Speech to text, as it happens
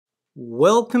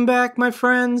Welcome back, my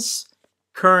friends.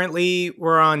 Currently,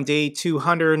 we're on day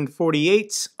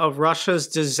 248 of Russia's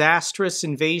disastrous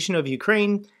invasion of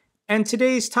Ukraine, and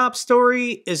today's top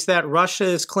story is that Russia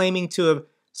is claiming to have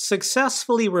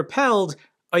successfully repelled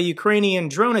a Ukrainian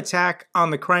drone attack on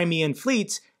the Crimean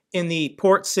fleet in the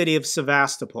port city of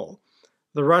Sevastopol.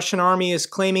 The Russian army is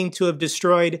claiming to have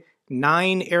destroyed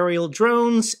 9 aerial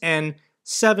drones and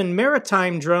 7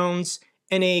 maritime drones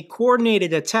in a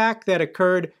coordinated attack that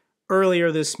occurred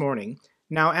earlier this morning.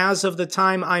 Now, as of the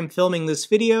time I'm filming this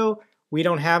video, we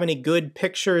don't have any good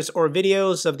pictures or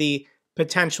videos of the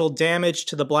potential damage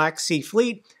to the Black Sea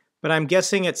Fleet, but I'm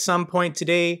guessing at some point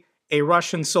today, a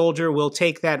Russian soldier will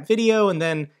take that video and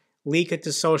then leak it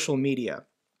to social media.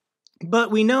 But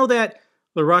we know that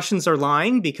the Russians are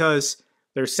lying because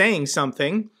they're saying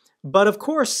something. But of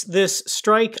course, this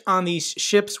strike on these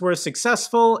ships was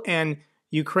successful, and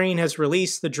Ukraine has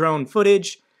released the drone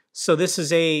footage. So this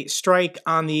is a strike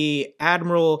on the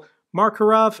Admiral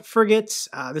Makarov frigate.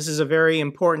 This is a very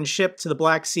important ship to the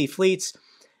Black Sea fleets.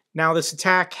 Now, this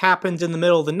attack happened in the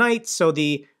middle of the night, so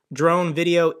the drone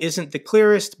video isn't the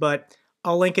clearest, but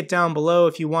I'll link it down below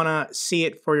if you want to see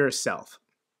it for yourself.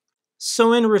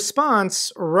 So in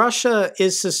response, Russia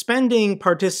is suspending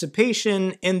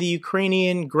participation in the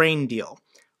Ukrainian grain deal.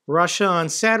 Russia on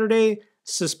Saturday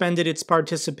suspended its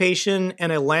participation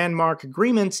in a landmark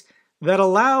agreement that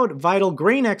allowed vital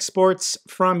grain exports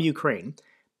from Ukraine,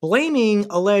 blaming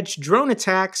alleged drone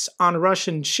attacks on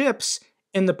Russian ships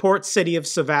in the port city of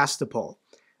Sevastopol.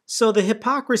 So the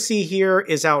hypocrisy here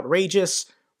is outrageous.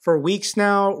 For weeks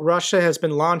now, Russia has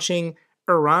been launching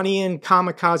Iranian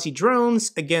kamikaze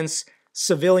drones against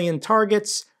civilian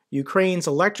targets, Ukraine's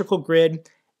electrical grid,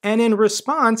 and in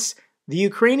response, the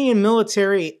Ukrainian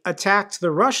military attacked the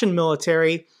Russian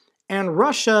military, and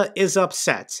Russia is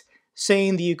upset,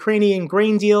 saying the Ukrainian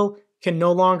grain deal can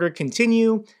no longer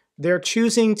continue. They're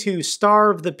choosing to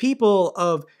starve the people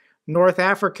of North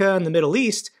Africa and the Middle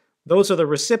East, those are the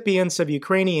recipients of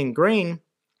Ukrainian grain,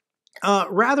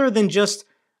 rather than just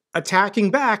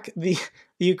attacking back the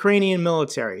Ukrainian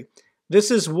military. This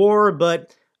is war,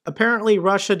 but apparently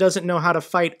Russia doesn't know how to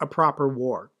fight a proper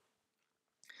war.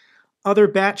 Other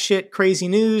batshit crazy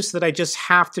news that I just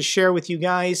have to share with you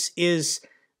guys is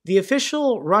the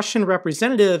official Russian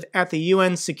representative at the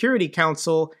UN Security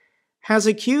Council has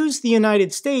accused the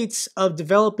United States of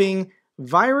developing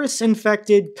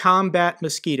virus-infected combat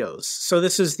mosquitoes. So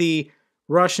this is the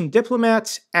Russian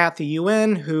diplomat at the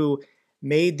UN who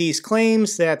made these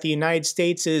claims that the United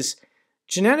States is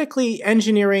genetically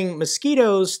engineering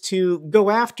mosquitoes to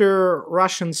go after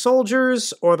Russian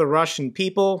soldiers or the Russian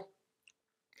people.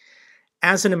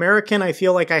 As an American, I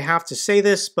feel like I have to say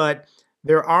this, but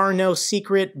there are no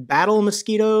secret battle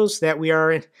mosquitoes that we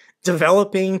are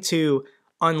developing to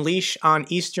unleash on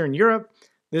Eastern Europe.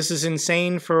 This is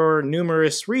insane for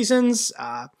numerous reasons.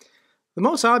 The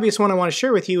most obvious one I want to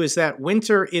share with you is that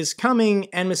winter is coming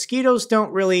and mosquitoes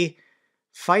don't really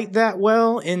fight that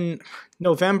well in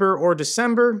November or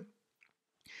December.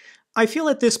 I feel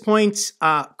at this point,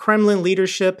 Kremlin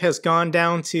leadership has gone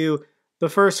down to the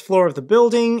first floor of the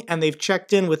building and they've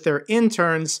checked in with their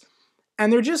interns,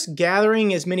 and they're just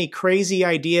gathering as many crazy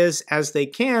ideas as they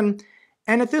can.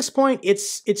 And at this point,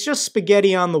 it's just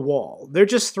spaghetti on the wall. They're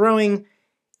just throwing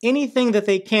anything that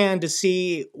they can to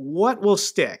see what will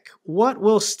stick. What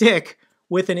will stick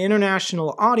with an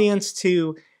international audience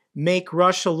to make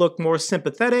Russia look more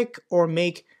sympathetic or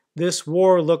make this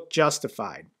war look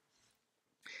justified.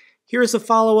 Here's a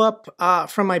follow-up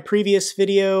from my previous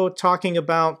video talking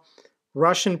about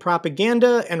Russian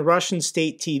propaganda and Russian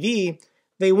state TV.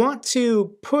 They want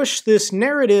to push this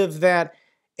narrative that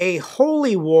a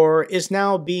holy war is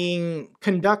now being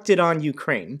conducted on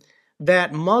Ukraine,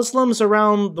 that Muslims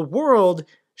around the world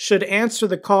should answer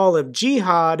the call of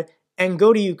jihad and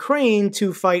go to Ukraine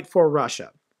to fight for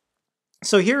Russia.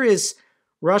 So here is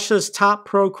Russia's top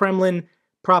pro-Kremlin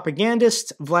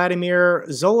propagandist, Vladimir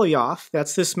Zoloyov.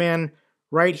 That's this man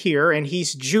right here, and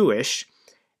he's Jewish.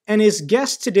 And his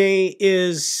guest today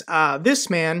is this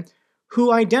man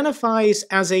who identifies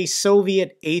as a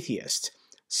Soviet atheist.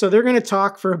 So they're going to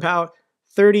talk for about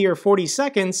 30 or 40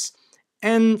 seconds,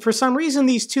 and for some reason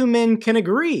these two men can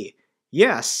agree.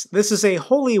 Yes, this is a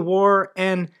holy war,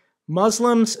 and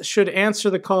Muslims should answer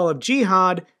the call of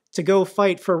jihad to go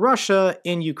fight for Russia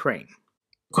in Ukraine.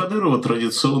 У Кадырова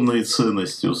традиционные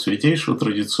ценности, у Святейшего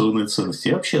традиционные ценности.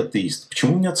 Я вообще атеист.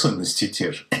 Почему у меня ценности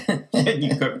те же? Я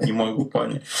никак не могу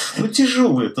понять. Ну,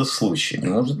 тяжелый это случай.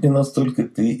 Может, не настолько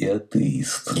ты и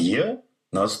атеист. Я?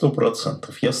 На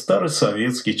 100%. Я старый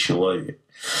советский человек.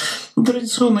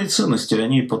 Традиционные ценности,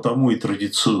 они потому и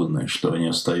традиционные, что они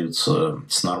остаются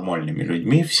с нормальными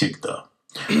людьми всегда.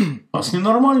 А с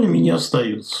ненормальными не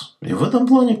остаются. И в этом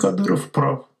плане Кадыров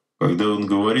прав, когда он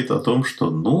говорит о том, что,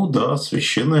 ну да,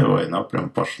 священная война прям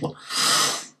пошла.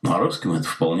 На русском это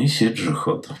вполне себе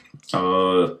джихад.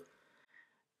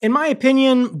 In my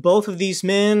opinion, both of these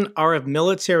men are of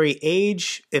military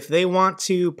age. If they want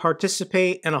to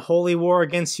participate in a holy war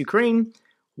against Ukraine,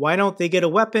 why don't they get a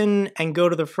weapon and go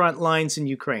to the front lines in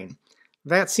Ukraine?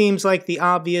 That seems like the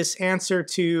obvious answer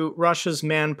to Russia's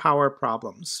manpower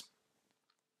problems.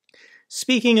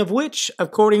 Speaking of which,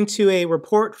 according to a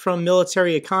report from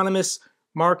military economist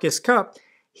Marcus Kupp,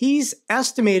 he's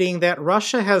estimating that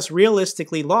Russia has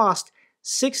realistically lost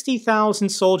 60,000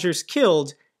 soldiers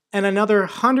killed and another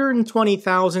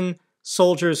 120,000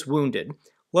 soldiers wounded.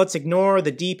 Let's ignore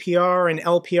the DPR and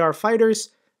LPR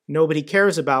fighters. Nobody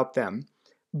cares about them.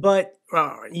 But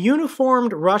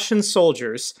uniformed Russian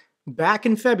soldiers, back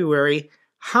in February,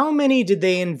 how many did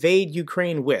they invade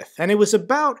Ukraine with? And it was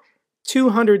about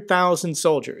 200,000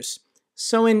 soldiers.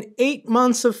 So in 8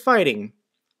 months of fighting,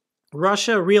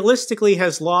 Russia realistically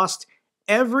has lost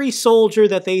every soldier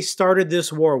that they started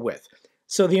this war with.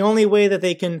 So the only way that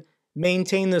they can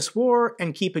maintain this war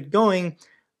and keep it going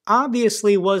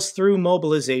obviously was through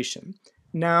mobilization.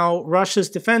 Now, Russia's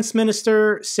defense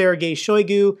minister, Sergei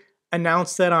Shoigu,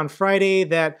 announced that on Friday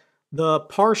that the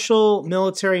partial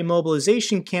military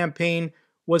mobilization campaign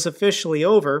was officially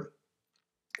over,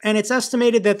 and it's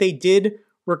estimated that they did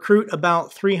recruit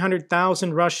about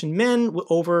 300,000 Russian men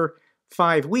over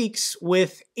 5 weeks,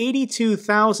 with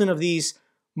 82,000 of these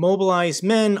mobilized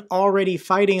men already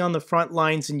fighting on the front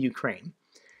lines in Ukraine.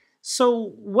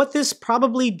 So what this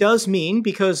probably does mean,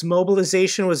 because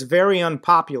mobilization was very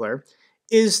unpopular,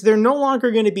 is they're no longer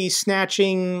going to be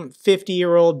snatching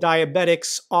 50-year-old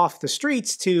diabetics off the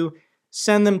streets to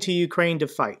send them to Ukraine to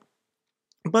fight.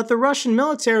 But the Russian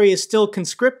military is still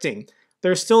conscripting.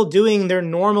 They're still doing their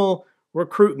normal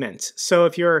recruitment. So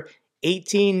if you're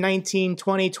 18, 19,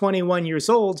 20, 21 years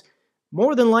old,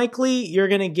 more than likely you're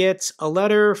going to get a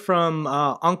letter from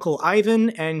Uncle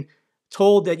Ivan and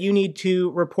told that you need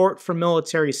to report for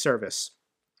military service.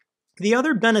 The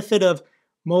other benefit of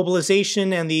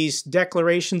mobilization and these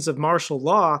declarations of martial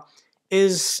law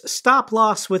is stop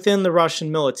loss within the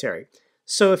Russian military.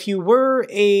 So if you were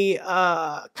a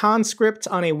conscript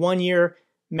on a 1-year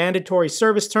mandatory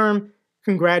service term,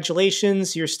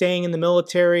 congratulations, you're staying in the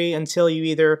military until you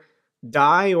either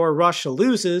die or Russia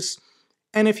loses.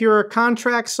 And if you're a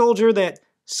contract soldier that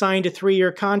signed a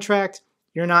 3-year contract,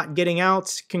 you're not getting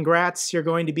out, congrats, you're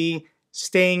going to be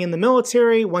staying in the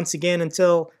military once again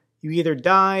until you either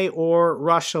die or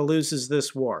Russia loses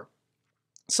this war.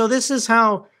 So this is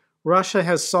how Russia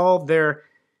has solved their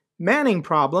manning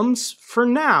problems for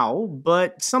now,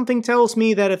 but something tells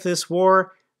me that if this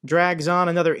war drags on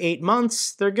another 8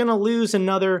 months, they're going to lose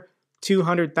another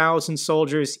 200,000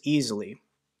 soldiers easily.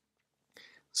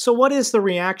 So what is the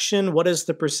reaction? What is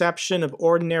the perception of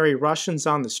ordinary Russians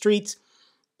on the streets?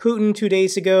 Putin 2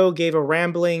 days ago gave a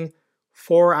rambling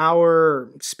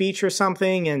 4-hour speech or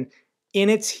something, and in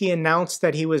it he announced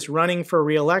that he was running for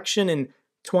re-election in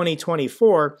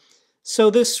 2024.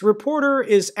 So this reporter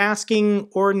is asking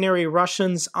ordinary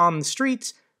Russians on the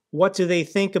streets, what do they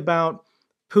think about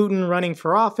Putin running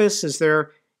for office? Is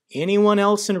there anyone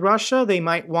else in Russia they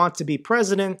might want to be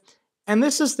president? And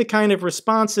this is the kind of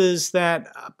responses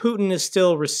that Putin is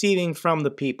still receiving from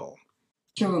the people.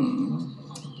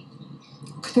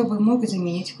 Кто бы мог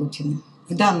заменить Путина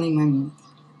в данный момент?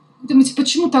 Думаете,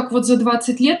 почему так вот за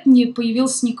 20 лет не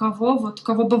появился никого, вот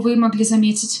кого бы вы могли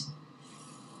заметить?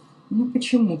 Ну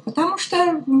почему? Потому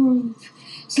что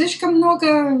слишком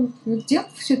много дел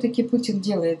все-таки Путин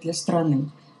делает для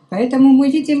страны. Поэтому мы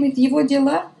видим его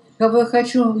дела. Кого я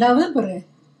хочу на выборы?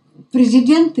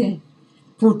 Президенты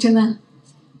Путина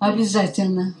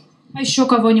обязательно. А еще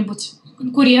кого-нибудь?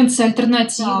 Конкуренция,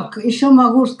 альтернатива? Так, еще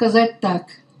могу сказать так.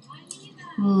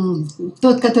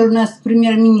 Тот, который у нас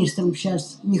премьер-министром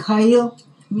сейчас, Михаил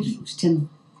Мишустин.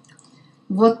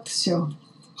 Вот все.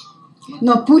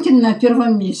 Но Путин на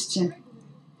первом месте.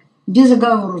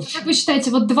 Безоговорочно. Как вы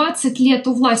считаете, вот 20 лет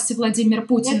у власти Владимир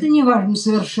Путин? Это не важно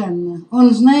совершенно.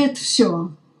 Он знает все.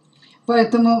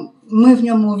 Поэтому мы в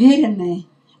нем уверены,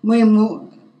 мы ему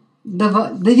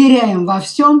доверяем во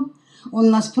всем. Он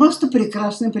у нас просто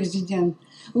прекрасный президент.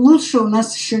 Лучше у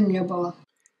нас еще не было.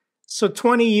 So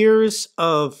 20 years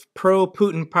of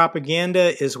pro-Putin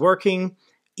propaganda is working.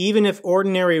 Even if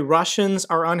ordinary Russians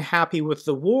are unhappy with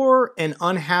the war and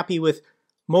unhappy with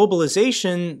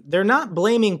mobilization, they're not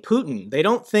blaming Putin. They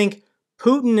don't think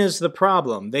Putin is the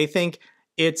problem. They think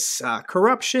it's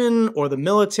corruption or the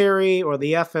military or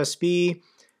the FSB.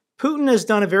 Putin has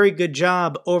done a very good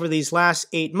job over these last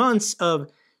 8 months of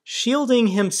shielding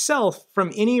himself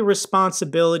from any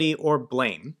responsibility or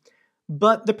blame.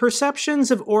 But the perceptions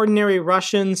of ordinary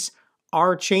Russians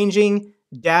are changing.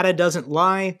 Data doesn't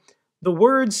lie. The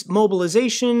words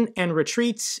mobilization and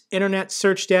retreat internet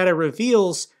search data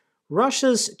reveals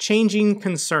Russia's changing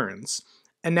concerns.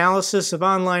 Analysis of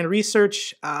online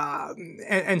research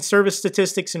and service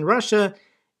statistics in Russia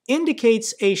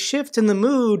indicates a shift in the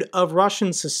mood of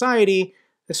Russian society,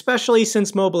 especially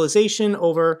since mobilization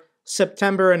over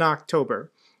September and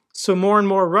October. So more and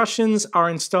more Russians are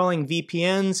installing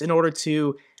VPNs in order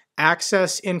to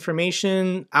access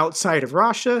information outside of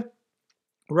Russia.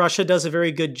 Russia does a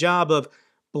very good job of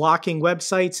blocking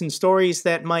websites and stories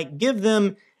that might give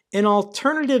them an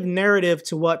alternative narrative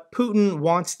to what Putin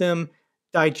wants them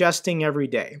digesting every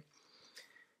day.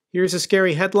 Here's a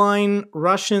scary headline: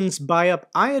 Russians buy up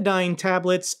iodine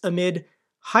tablets amid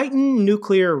heightened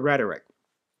nuclear rhetoric.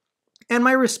 And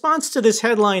my response to this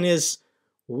headline is,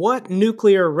 what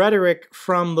nuclear rhetoric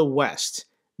from the West?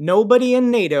 Nobody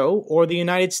in NATO or the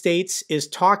United States is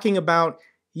talking about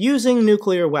using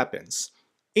nuclear weapons.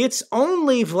 It's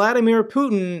only Vladimir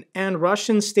Putin and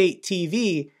Russian state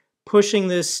TV pushing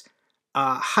this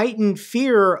heightened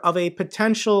fear of a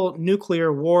potential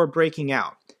nuclear war breaking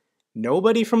out.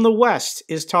 Nobody from the West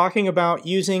is talking about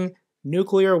using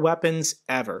nuclear weapons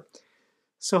ever.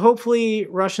 So hopefully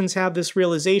Russians have this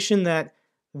realization that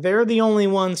they're the only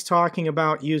ones talking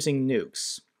about using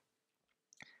nukes.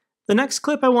 The next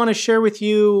clip I want to share with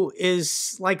you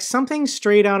is like something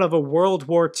straight out of a World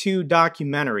War II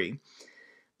documentary.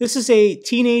 This is a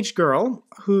teenage girl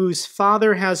whose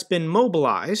father has been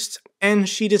mobilized, and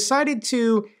she decided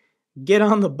to get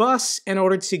on the bus in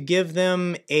order to give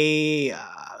them a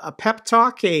pep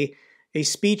talk, a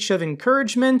speech of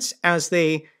encouragement as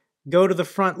they go to the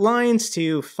front lines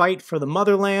to fight for the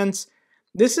motherland.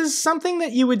 This is something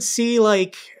that you would see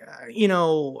like,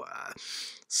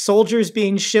 soldiers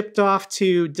being shipped off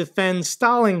to defend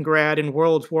Stalingrad in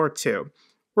World War II.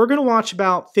 We're going to watch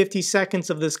about 50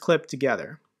 seconds of this clip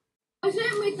together.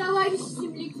 Уважаемые товарищи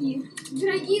земляки,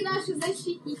 дорогие наши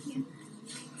защитники,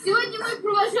 сегодня мы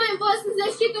провожаем вас на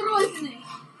защиту Родины.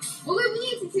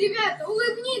 Улыбнитесь, ребята,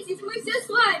 улыбнитесь, мы все с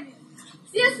вами.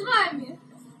 Все с вами.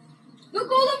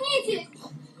 Ну-ка улыбнитесь.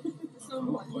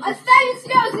 Отставить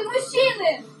слезы,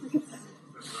 мужчины.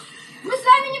 Мы с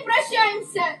вами не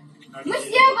прощаемся. Мы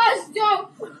все вас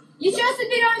ждем. Еще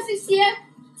соберемся все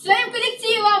своим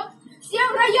коллективом.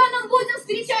 Всем районам будем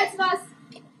встречать вас.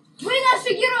 Вы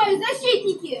наши герои,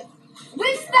 защитники. Вы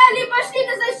встали и пошли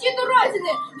на защиту Родины.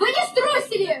 Вы не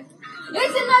струсили.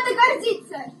 Этим надо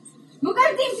гордиться. Мы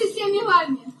гордимся всеми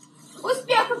вами.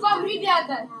 Успехов вам,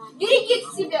 ребята. Берегите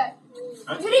себя.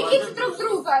 Берегите друг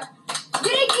друга.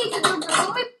 Берегите друг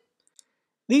друга.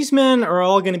 These men are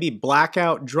all going to be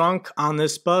blackout drunk on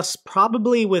this bus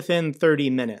probably within 30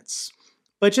 minutes.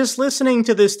 But just listening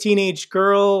to this teenage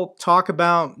girl talk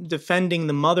about defending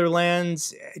the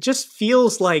motherland, it just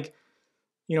feels like,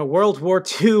 World War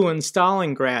II and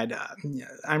Stalingrad.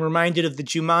 I'm reminded of the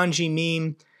Jumanji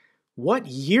meme. What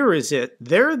year is it?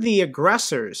 They're the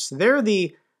aggressors. They're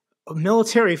the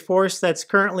military force that's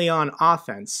currently on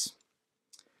offense.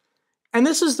 And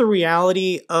this is the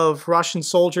reality of Russian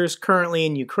soldiers currently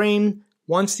in Ukraine.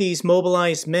 Once these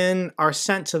mobilized men are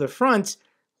sent to the front,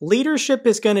 leadership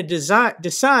is going to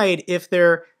decide if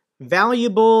they're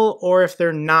valuable or if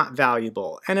they're not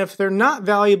valuable. And if they're not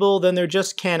valuable, then they're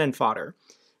just cannon fodder.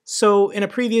 So in a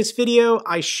previous video,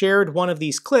 I shared one of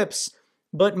these clips,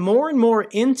 but more and more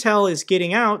intel is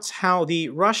getting out how the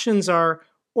Russians are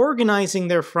organizing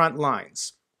their front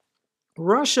lines.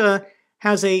 Russia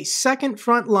has a second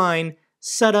front line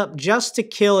set up just to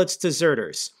kill its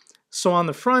deserters. So on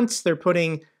the front, they're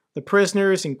putting the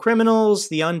prisoners and criminals,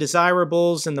 the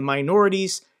undesirables and the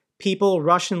minorities, people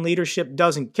Russian leadership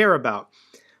doesn't care about.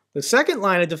 The second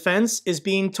line of defense is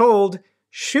being told,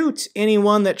 shoot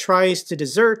anyone that tries to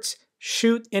desert,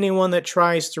 shoot anyone that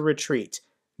tries to retreat.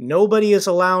 Nobody is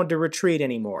allowed to retreat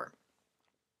anymore.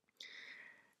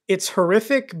 It's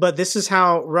horrific, but this is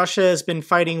how Russia has been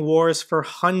fighting wars for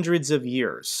hundreds of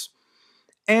years.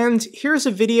 And here's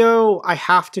a video I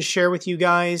have to share with you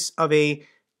guys of a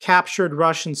captured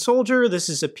Russian soldier. This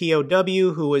is a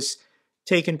POW who was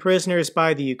taken prisoners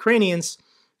by the Ukrainians.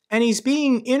 And he's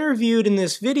being interviewed in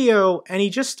this video, and he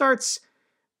just starts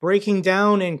breaking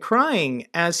down and crying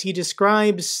as he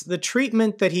describes the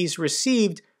treatment that he's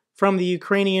received from the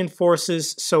Ukrainian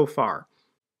forces so far.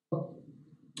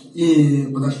 И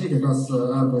подошли как раз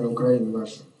армия Украины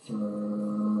наша.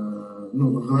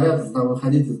 ну, говорят,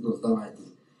 выходите, ну,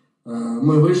 сдавайтесь.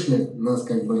 Мы вышли, нас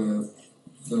как бы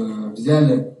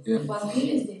взяли. Вас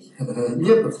били здесь?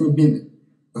 Нет, нас не били.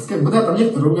 Нас как бы, да, там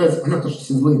некоторые ругаются, понятно, что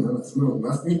все злые на нас. Ну,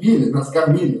 нас не били, нас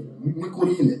кормили, мы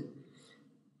курили.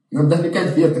 Нам дали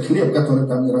конфеты, хлеб, который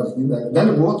там ни разу не дали.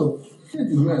 Дали воду. Я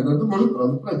не знаю, надо, может,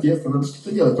 правда, протест, надо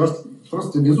что-то делать.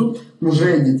 Просто везут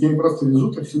мужей, детей, просто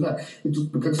везут их сюда. И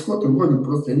тут как скоты гонят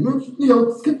просто. Я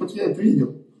вот как вот я это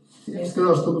видел. Я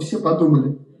сказал, чтобы все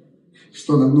подумали,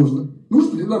 что нам нужно.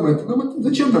 Нужно ли нам это?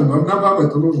 Зачем вам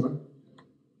это нужно?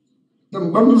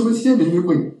 Вам нужны семьи или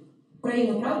мы?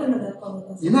 Украину, правда, надо от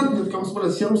кого-то? Не надо ни от кого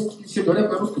спрашивать, все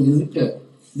говорят на русском языке.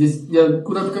 Здесь я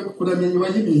куда меня не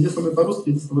возили, везде со мной по-русски,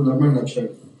 везде с тобой нормально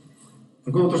общаются.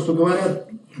 Такого то, что говорят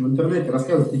в интернете,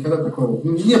 рассказывают, никогда такого.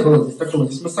 Ну, не было здесь такого.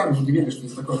 Здесь мы сами удивились, что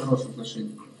здесь такое хорошее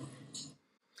отношение.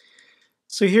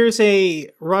 So here's a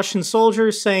Russian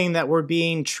soldier saying that we're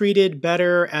being treated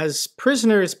better as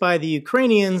prisoners by the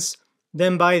Ukrainians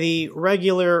than by the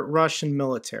regular Russian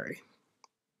military.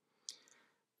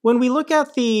 When we look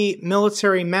at the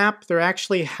military map, there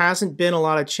actually hasn't been a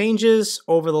lot of changes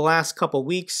over the last couple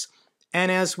weeks.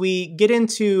 And as we get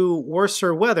into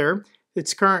worser weather,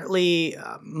 it's currently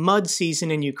mud season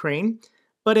in Ukraine.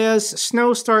 But as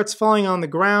snow starts falling on the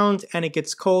ground and it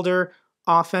gets colder,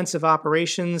 offensive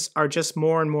operations are just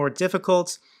more and more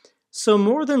difficult. So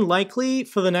more than likely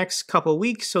for the next couple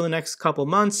weeks or the next couple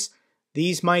months,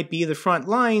 these might be the front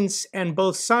lines and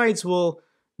both sides will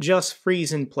just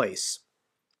freeze in place.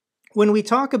 When we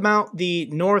talk about the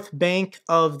north bank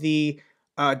of the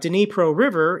Dnipro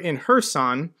River in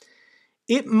Kherson,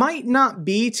 it might not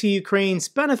be to Ukraine's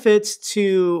benefit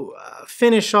to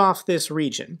finish off this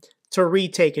region, to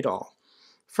retake it all.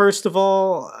 First of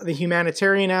all, the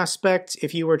humanitarian aspect,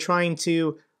 if you were trying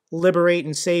to liberate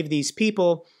and save these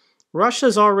people,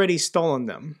 Russia's already stolen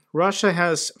them. Russia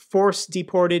has force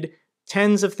deported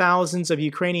tens of thousands of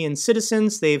Ukrainian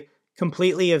citizens. They've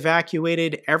completely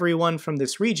evacuated everyone from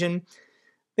this region.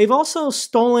 They've also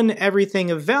stolen everything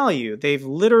of value. They've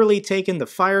literally taken the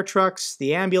fire trucks,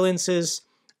 the ambulances,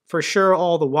 for sure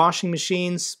all the washing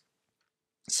machines.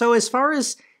 So as far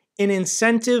as an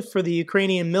incentive for the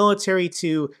Ukrainian military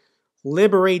to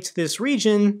liberate this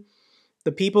region,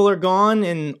 the people are gone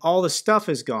and all the stuff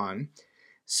is gone.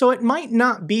 So it might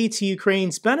not be to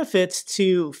Ukraine's benefit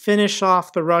to finish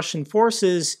off the Russian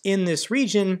forces in this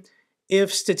region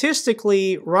if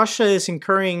statistically Russia is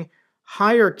incurring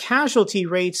higher casualty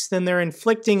rates than they're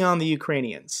inflicting on the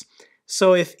Ukrainians.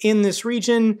 So if in this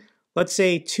region, let's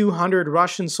say 200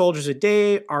 Russian soldiers a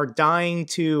day are dying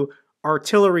to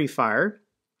artillery fire,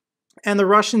 and the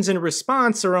Russians in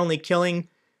response are only killing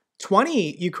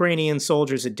 20 Ukrainian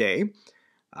soldiers a day,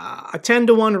 a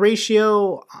 10-to-1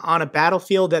 ratio on a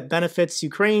battlefield that benefits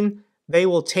Ukraine, they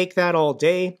will take that all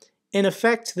day. In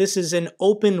effect, this is an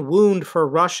open wound for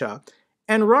Russia.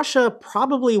 And Russia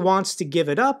probably wants to give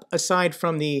it up, aside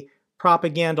from the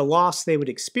propaganda loss they would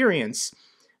experience.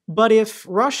 But if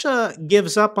Russia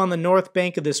gives up on the north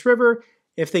bank of this river,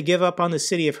 if they give up on the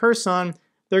city of Kherson,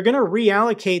 they're going to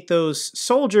reallocate those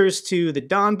soldiers to the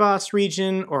Donbass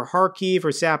region or Kharkiv or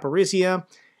Zaporizhia,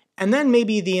 and then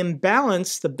maybe the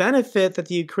imbalance, the benefit that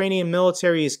the Ukrainian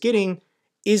military is getting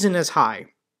isn't as high.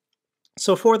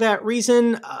 So for that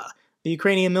reason, the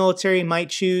Ukrainian military might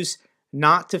choose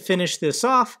not to finish this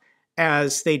off.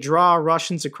 As they draw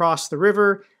Russians across the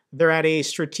river, they're at a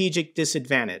strategic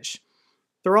disadvantage.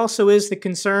 There also is the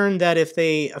concern that if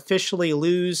they officially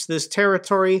lose this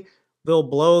territory, they'll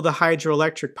blow the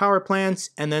hydroelectric power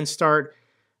plants and then start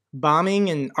bombing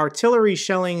and artillery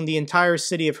shelling the entire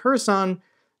city of Kherson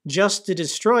just to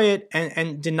destroy it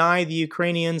and deny the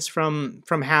Ukrainians from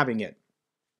having it.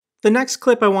 The next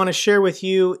clip I want to share with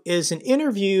you is an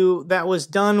interview that was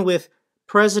done with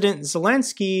President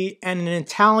Zelensky and an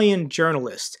Italian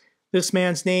journalist. This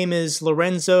man's name is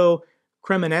Lorenzo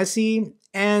Cremonesi,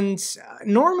 and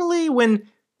normally when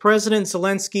President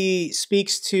Zelensky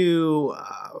speaks to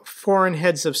foreign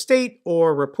heads of state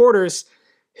or reporters,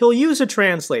 he'll use a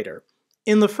translator.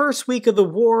 In the first week of the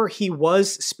war, he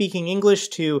was speaking English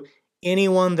to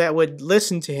anyone that would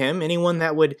listen to him, anyone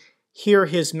that would hear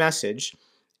his message,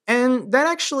 and that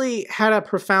actually had a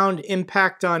profound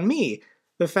impact on me.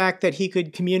 The fact that he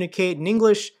could communicate in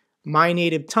English, my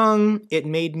native tongue, it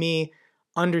made me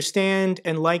understand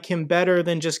and like him better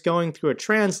than just going through a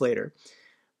translator.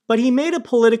 But he made a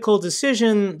political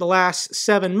decision the last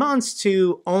 7 months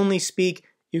to only speak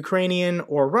Ukrainian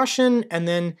or Russian and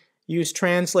then use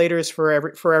translators for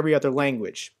every other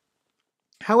language.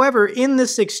 However, in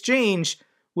this exchange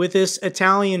with this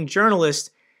Italian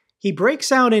journalist, he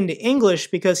breaks out into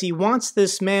English because he wants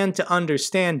this man to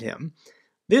understand him.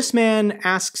 This man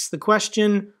asks the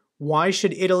question, why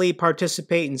should Italy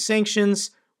participate in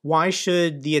sanctions? Why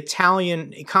should the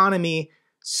Italian economy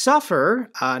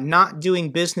suffer not doing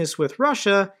business with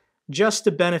Russia just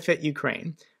to benefit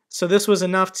Ukraine? So this was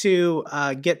enough to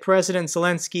get President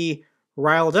Zelensky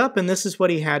riled up, and this is what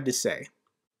he had to say.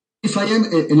 If I am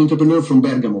an entrepreneur from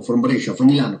Bergamo, from Brescia, from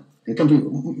Milano, and come to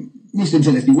Mr.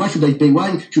 Zelensky, why should I pay? Why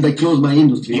should I close my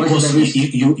industry? Because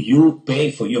you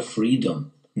pay for your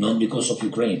freedom, not because of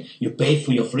Ukraine. You pay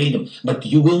for your freedom, but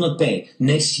you will not pay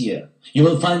next year. You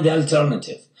will find the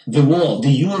alternative. The world,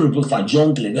 the Europe will find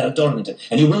jointly the alternative,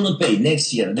 and you will not pay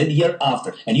next year, then the year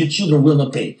after, and your children will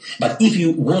not pay. But if you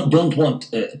don't want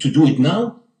to do it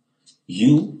now,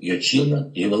 your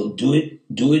children, you will do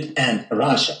it, and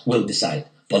Russia will decide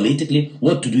politically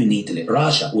what to do in Italy.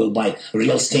 Russia will buy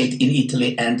real estate in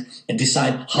Italy and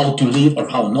decide how to live or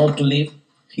how not to live.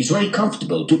 It's very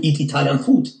comfortable to eat Italian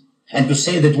food and to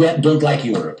say that we don't like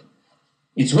Europe.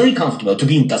 It's very comfortable to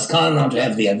be in Toscana, to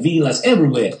have their villas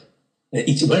everywhere.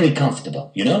 It's very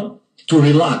comfortable, you know, to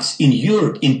relax in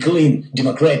Europe, in clean,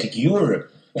 democratic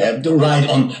Europe, to ride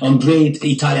on great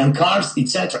Italian cars,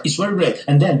 etc. It's very great.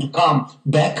 And then to come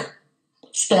back,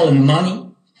 stolen money,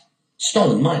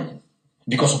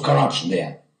 because of corruption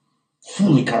there,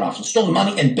 fully corruption, stolen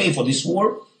money and pay for this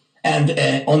war, and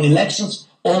on elections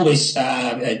always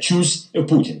choose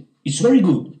Putin. It's very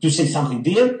good to say something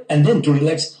there and then to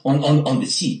relax on the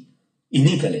sea in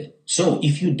Italy. So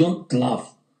if you don't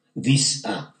love this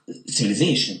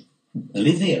civilization,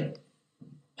 live there,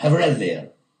 have a rest there,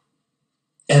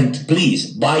 and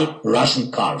please buy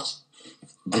Russian cars.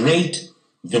 Great,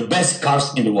 the best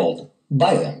cars in the world.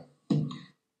 Buy them.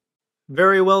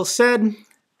 Very well said.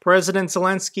 President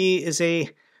Zelensky is a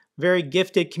very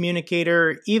gifted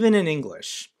communicator, even in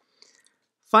English.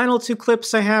 Final two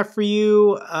clips I have for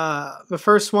you. The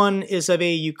first one is of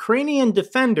a Ukrainian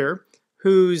defender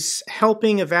who's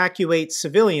helping evacuate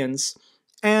civilians.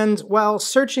 And while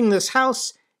searching this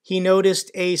house, he noticed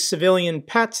a civilian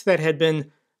pet that had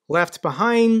been left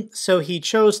behind, so he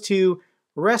chose to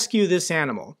rescue this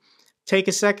animal. Take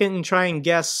a second and try and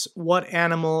guess what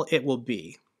animal it will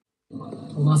be.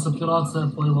 У нас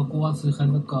операція по евакуації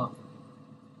хомяка.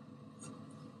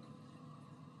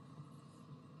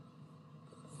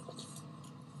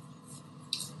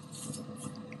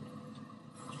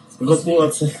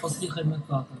 Эвакуация. Спасли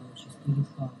хомяка, короче, с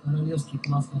передка. Королевский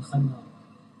классный хомяк.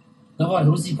 Давай,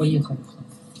 грузи, поехали.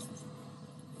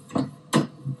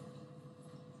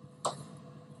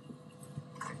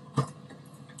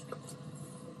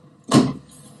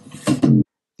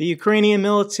 The Ukrainian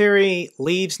military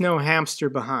leaves no hamster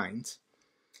behind.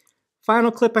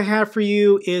 Final clip I have for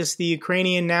you is the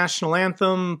Ukrainian national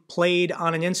anthem played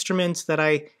on an instrument that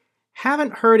I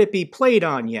haven't heard it be played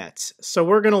on yet. So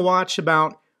we're going to watch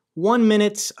about 1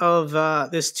 minute of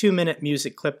this 2-minute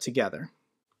music clip together.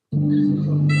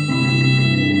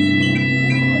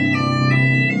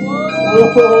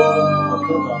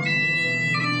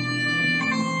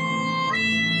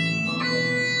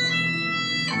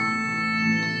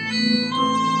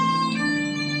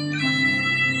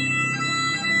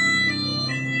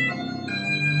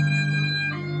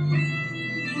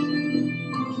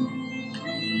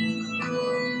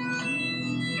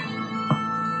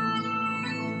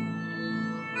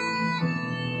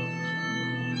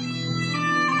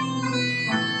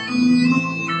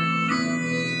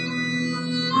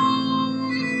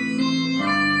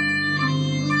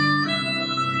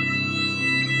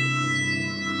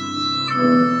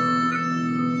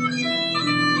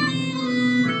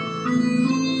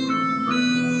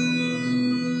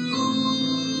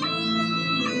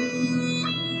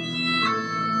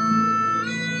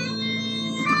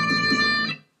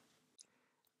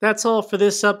 That's all for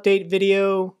this update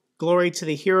video. Glory to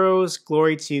the heroes,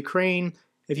 glory to Ukraine.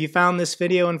 If you found this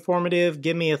video informative,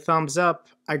 give me a thumbs up.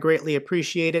 I greatly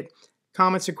appreciate it.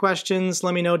 Comments or questions,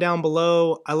 let me know down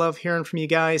below. I love hearing from you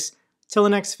guys. Till the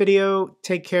next video,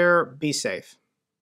 take care, be safe.